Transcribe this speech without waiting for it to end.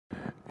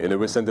In a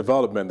recent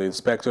development, the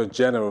Inspector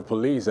General of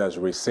Police has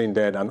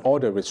rescinded an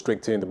order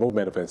restricting the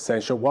movement of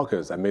essential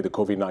workers amid the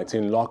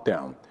COVID-19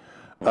 lockdown.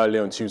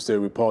 Earlier on Tuesday,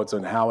 reports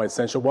on how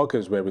essential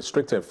workers were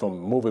restricted from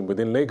moving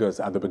within Lagos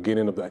at the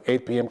beginning of the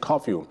 8 p.m.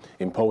 curfew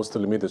imposed to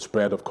limit the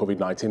spread of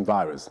COVID-19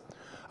 virus.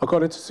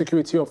 According to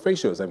security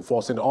officials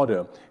enforcing the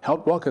order,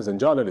 health workers and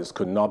journalists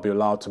could not be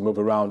allowed to move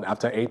around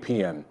after 8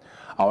 p.m.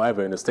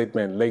 However, in a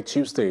statement late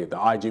Tuesday, the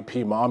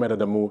IGP Mohammed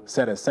Adamu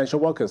said essential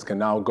workers can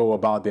now go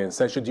about their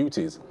essential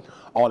duties.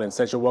 All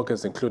essential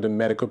workers, including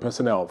medical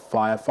personnel,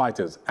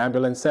 firefighters,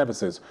 ambulance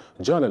services,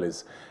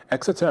 journalists,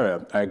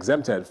 etc., are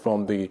exempted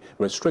from the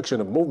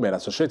restriction of movement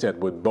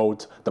associated with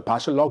both the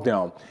partial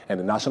lockdown and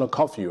the national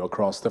curfew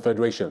across the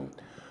Federation.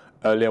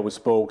 Earlier, we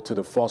spoke to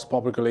the Force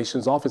Public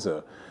Relations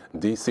Officer,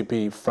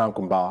 DCP Frank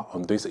Umba,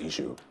 on this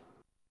issue.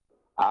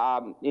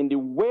 In the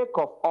wake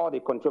of all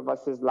the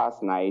controversies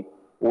last night,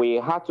 we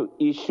had to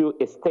issue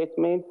a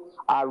statement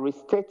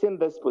restating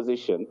this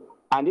position.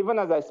 And even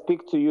as I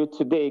speak to you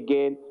today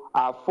again,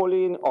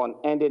 following on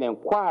ending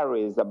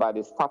inquiries about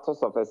the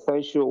status of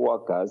essential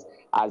workers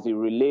as it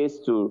relates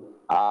to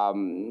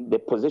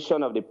the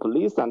position of the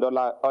police and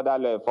other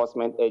law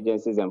enforcement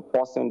agencies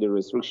enforcing the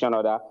restriction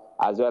order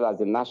as well as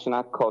the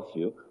national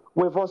curfew,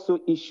 we've also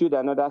issued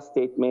another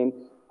statement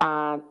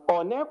and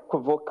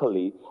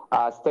unequivocally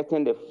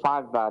stating the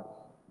fact that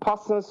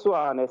persons who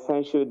are on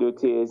essential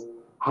duties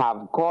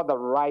have got the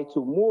right to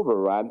move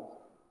around,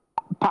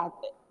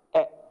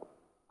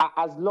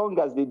 as long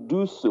as they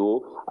do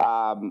so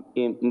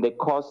in the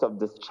course of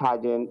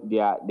discharging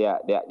their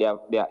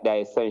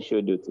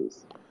essential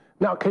duties.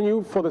 Now, can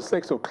you, for the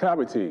sake of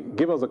clarity,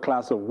 give us a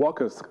class of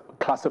workers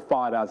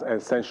classified as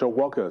essential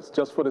workers,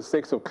 just for the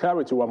sake of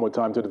clarity one more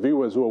time to the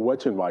viewers who are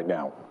watching right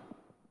now?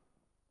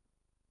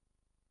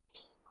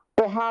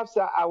 Perhaps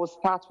I will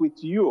start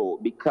with you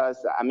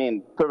because, I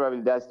mean, probably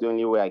that's the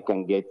only way I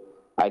can get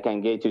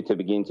you to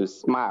begin to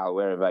smile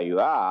wherever you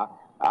are.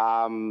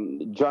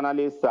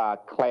 Journalists are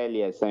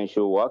clearly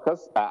essential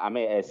workers,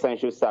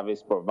 essential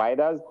service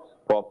providers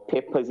for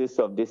purposes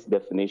of this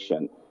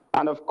definition.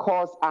 And of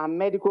course, our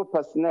medical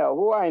personnel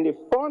who are in the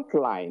front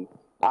line,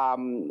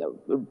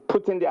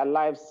 putting their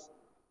lives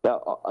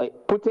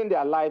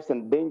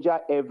in danger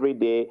every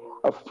day,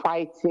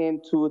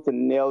 fighting tooth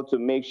and nail to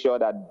make sure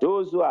that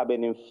those who have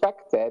been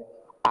infected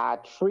are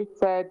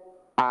treated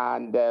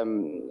and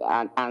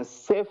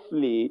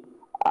safely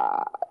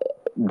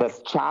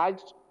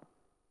discharged,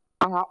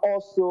 are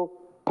also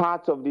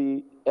part of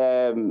the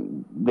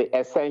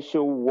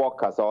essential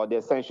workers or the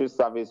essential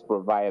service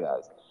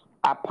providers.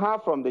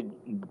 Apart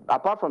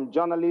from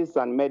journalists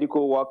and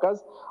medical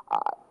workers,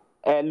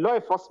 law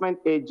enforcement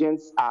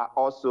agents are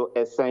also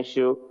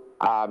essential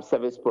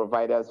service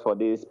providers for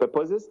these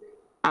purposes.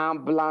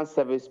 Ambulance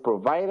service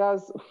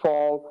providers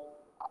fall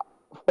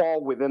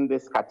within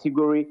this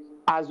category,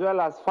 as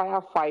well as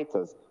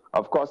firefighters.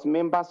 Of course,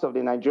 members of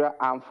the Nigerian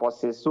Armed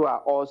Forces who are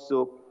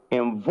also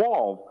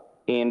involved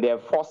in the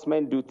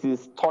enforcement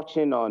duties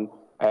touching on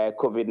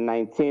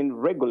COVID-19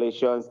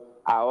 regulations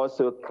are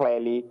also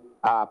clearly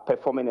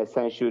performing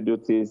essential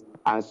duties,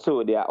 and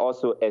so they are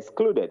also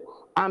excluded.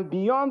 And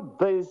beyond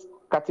these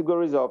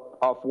categories of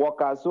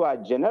workers who are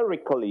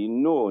generically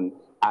known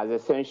as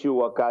essential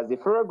workers, the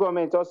federal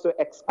government also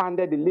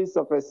expanded the list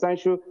of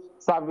essential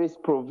service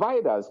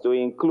providers to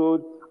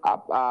include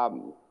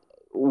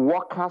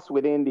workers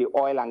within the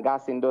oil and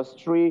gas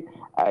industry,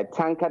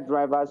 tanker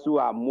drivers who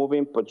are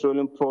moving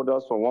petroleum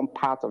products from one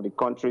part of the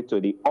country to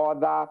the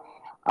other,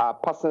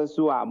 persons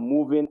who are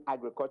moving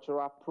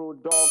agricultural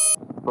products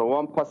from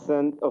one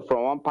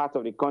part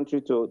of the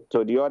country to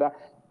the other,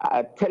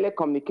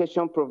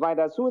 telecommunication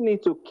providers who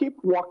need to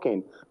keep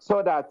working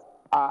so that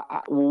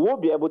we will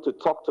be able to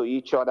talk to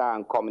each other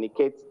and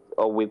communicate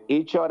with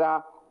each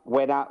other,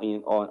 whether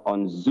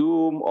on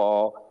Zoom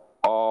or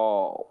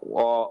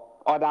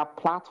other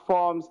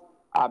platforms.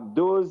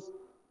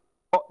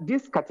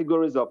 These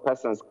categories of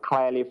persons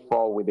clearly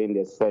fall within the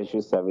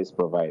essential service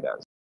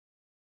providers.